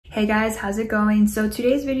Hey guys, how's it going? So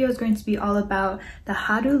today's video is going to be all about the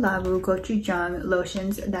Hada Labo Gokujyun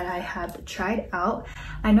lotions that I have tried out.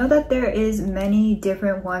 I know that there is many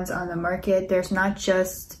different ones on the market. There's not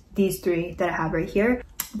just these three that I have right here.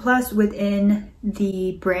 Plus, within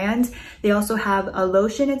the brand, they also have a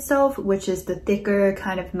lotion itself, which is the thicker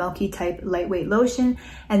kind of milky type lightweight lotion.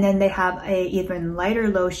 And then they have a even lighter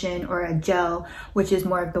lotion or a gel, which is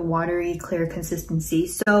more of the watery, clear consistency.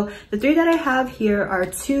 So the three that I have here are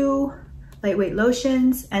two lightweight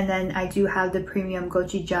lotions, and then I do have the premium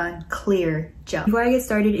Gokujyun clear gel. Before I get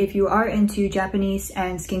started, if you are into Japanese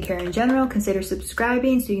and skincare in general, consider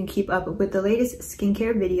subscribing so you can keep up with the latest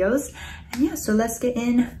skincare videos. And yeah, so let's get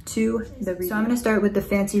into the review. So I'm going to start with the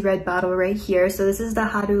fancy red bottle right here. So this is the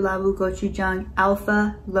Hada Labo Gokujyun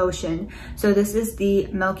Alpha Lotion. So this is the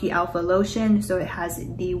Milky Alpha Lotion. So it has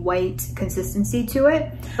the white consistency to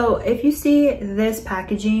it. So if you see this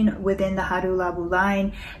packaging within the Hada Labo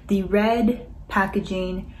line, the red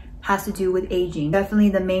packaging has to do with aging. Definitely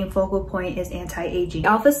the main focal point is anti-aging. The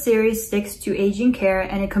Alpha series sticks to aging care,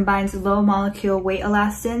 and it combines low molecule weight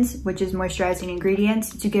elastins, which is moisturizing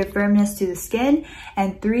ingredients, to give firmness to the skin,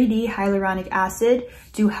 and 3D hyaluronic acid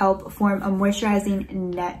to help form a moisturizing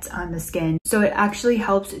net on the skin. So it actually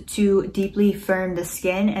helps to deeply firm the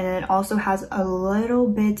skin, and then it also has a little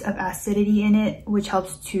bit of acidity in it, which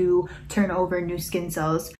helps to turn over new skin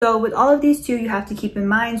cells. So with all of these two, you have to keep in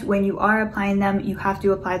mind when you are applying them, you have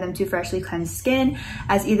to apply them to freshly cleansed skin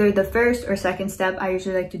as either the first or second step. I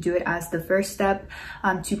usually like to do it as the first step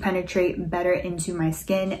to penetrate better into my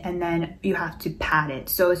skin, and then you have to pat it.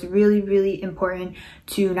 So it's really, really important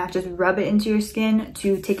to not just rub it into your skin,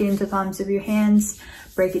 to take it into the palms of your hands,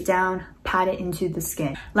 break it down, pat it into the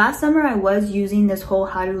skin. Last summer, I was using this whole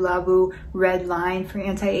Hada Labo red line for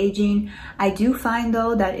anti-aging. I do find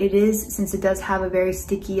though that it is, since it does have a very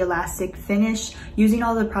sticky elastic finish, using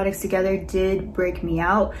all the products together did break me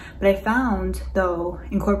out. But I found though,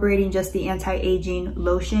 incorporating just the anti-aging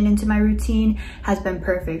lotion into my routine has been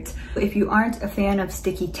perfect. If you aren't a fan of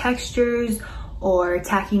sticky textures or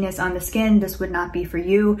tackiness on the skin, this would not be for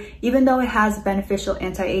you. Even though it has beneficial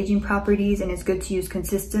anti-aging properties and is good to use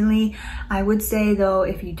consistently, I would say though,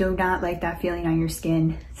 if you do not like that feeling on your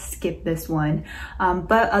skin, skip this one.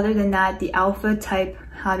 But other than that, the Alpha type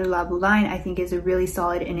Hada Labo line I think is a really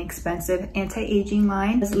solid and inexpensive anti-aging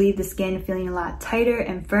line. It does leave the skin feeling a lot tighter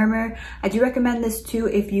and firmer. I do recommend this too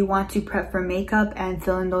if you want to prep for makeup and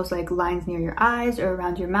fill in those like lines near your eyes or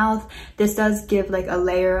around your mouth. This does give like a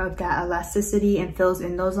layer of that elasticity and fills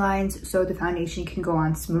in those lines so the foundation can go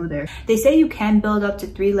on smoother. They say you can build up to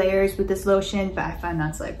 3 layers with this lotion, but I find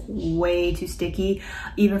that's like way too sticky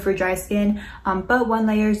even for dry skin. But 1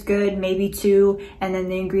 layer is good, maybe 2, and then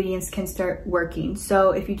the ingredients can start working.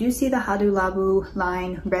 So if you do see the Hada Labo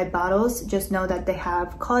line red bottles, just know that they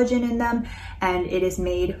have collagen in them, and it is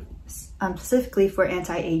made specifically for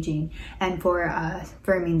anti-aging and for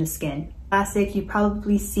firming the skin. Classic, you've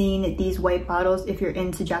probably seen these white bottles if you're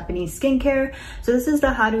into Japanese skincare. So this is the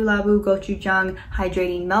Hada Labo Gokujyun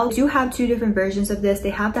Hydrating Milk. They do have 2 different versions of this. They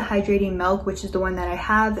have the Hydrating Milk, which is the one that I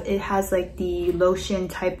have. It has like the lotion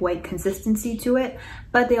type white consistency to it,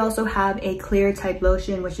 but they also have a clear type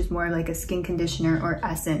lotion, which is more like a skin conditioner or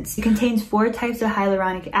essence. It contains 4 types of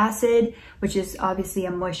hyaluronic acid, which is obviously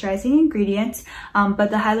a moisturizing ingredient, but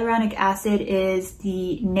the hyaluronic acid is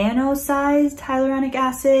the nano-sized hyaluronic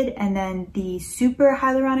acid, and then the super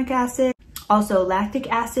hyaluronic acid, also lactic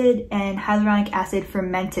acid, and hyaluronic acid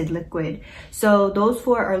fermented liquid. So those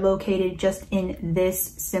 4 are located just in this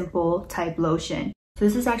simple type lotion. So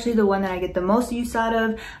this is actually the one that I get the most use out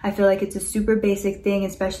of. I feel like it's a super basic thing,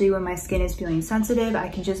 especially when my skin is feeling sensitive. I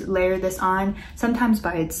can just layer this on, sometimes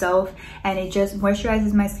by itself, and it just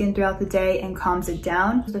moisturizes my skin throughout the day and calms it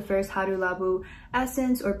down. It's the first Hada Labo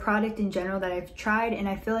essence or product in general that I've tried, and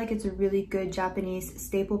I feel like it's a really good Japanese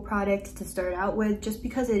staple product to start out with just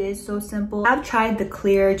because it is so simple. I've tried the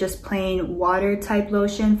clear, just plain water type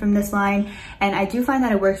lotion from this line, and I do find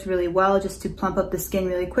that it works really well just to plump up the skin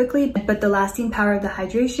really quickly, but the lasting power of the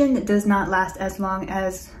hydration does not last as long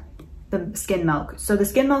as the skin milk. So the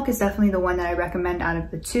skin milk is definitely the one that I recommend out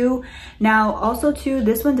of the 2. Now also too,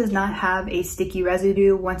 this one does not have a sticky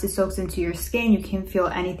residue. Once it soaks into your skin, you can't feel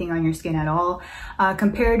anything on your skin at all.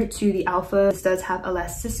 Compared to the Alpha, this does have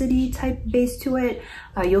elasticity type base to it.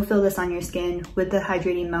 You'll feel this on your skin. With the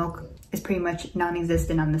hydrating milk, is pretty much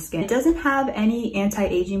non-existent on the skin. It doesn't have any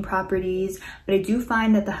anti-aging properties, but I do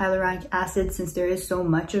find that the hyaluronic acid, since there is so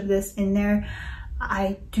much of this in there,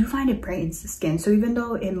 I do find it brightens the skin. So even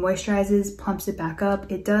though it moisturizes, plumps it back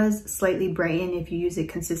up, it does slightly brighten if you use it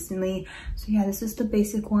consistently. So yeah, this is the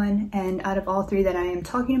basic one. And out of all three that I am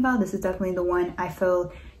talking about, this is definitely the one I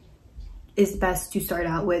feel is best to start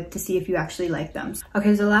out with to see if you actually like them.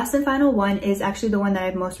 Okay, so the last and final one is actually the one that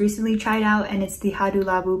I've most recently tried out, and it's the Hada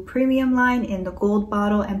Labo premium line in the gold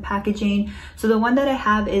bottle and packaging. So the one that I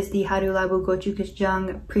have is the Hada Labo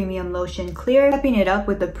Gokujyun premium lotion clear. Stepping it up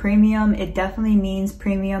with the premium, it definitely means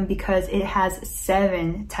premium because it has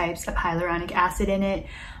 7 types of hyaluronic acid in it,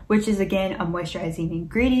 which is again a moisturizing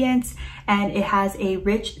ingredient, and it has a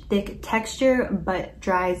rich thick texture but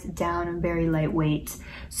dries down very lightweight.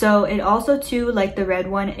 So it also too, like the red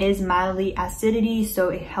one, is mildly acidity, so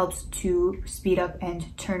it helps to speed up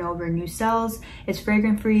and turn over new cells. It's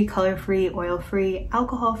fragrance free, color free, oil free,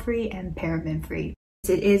 alcohol free, and paraben free.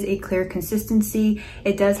 It is a clear consistency.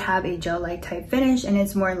 It does have a gel-like type finish and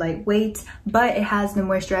it's more lightweight, but it has the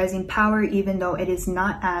moisturizing power even though it is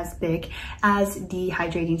not as thick as the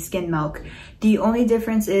hydrating skin milk. The only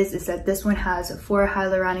difference is that this one has 4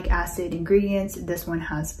 hyaluronic acid ingredients, this one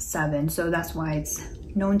has 7, so that's why it's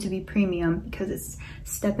known to be premium, because it's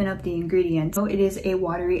stepping up the ingredients. So it is a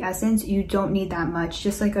watery essence. You don't need that much,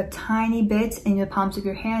 just like a tiny bit in the palms of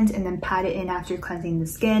your hands, and then pat it in after cleansing the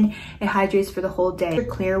skin. It hydrates for the whole day. The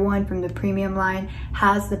clear one from the premium line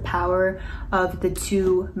has the power of the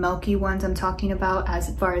 2 milky ones I'm talking about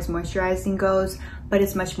as far as moisturizing goes, but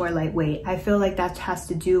it's much more lightweight. I feel like that has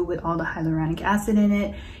to do with all the hyaluronic acid in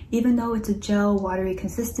it. Even though it's a gel watery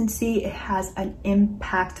consistency, it has an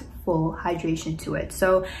impactful hydration to it.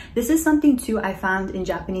 So this is something too I found in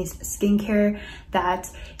Japanese skincare, that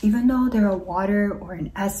even though they're a water or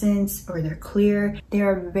an essence or they're clear, they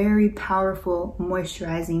are very powerful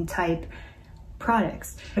moisturizing type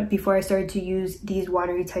products. Before I started to use these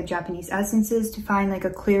watery type Japanese essences, to find like a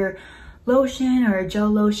clear lotion or a gel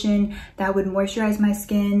lotion that would moisturize my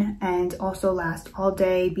skin and also last all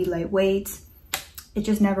day, be lightweight, it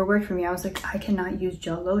just never worked for me. I was like, I cannot use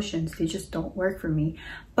gel lotions, they just don't work for me.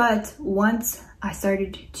 But once I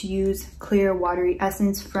started to use clear watery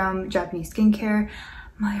essence from Japanese skincare,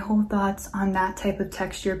 my whole thoughts on that type of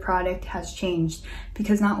texture product has changed,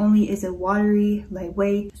 because not only is it watery,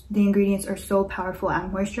 lightweight, the ingredients are so powerful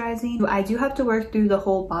at moisturizing. I do have to work through the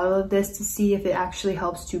whole bottle of this to see if it actually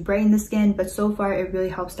helps to brighten the skin, but so far it really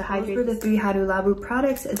helps to hydrate. Those were the 3 Hada Labo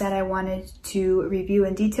products that I wanted to review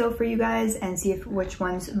in detail for you guys and see if which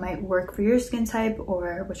ones might work for your skin type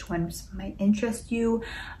or which ones might interest you.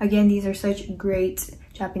 Again, these are such great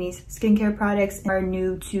Japanese skincare products. Are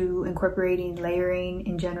new to incorporating layering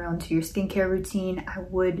in general into your skincare routine, I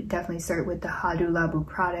would definitely start with the Hada Labo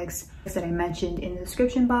products that I mentioned in the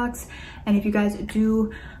description box. And if you guys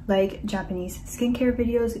do like Japanese skincare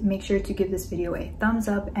videos, make sure to give this video a thumbs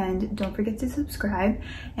up and don't forget to subscribe,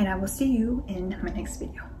 and I will see you in my next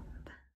video.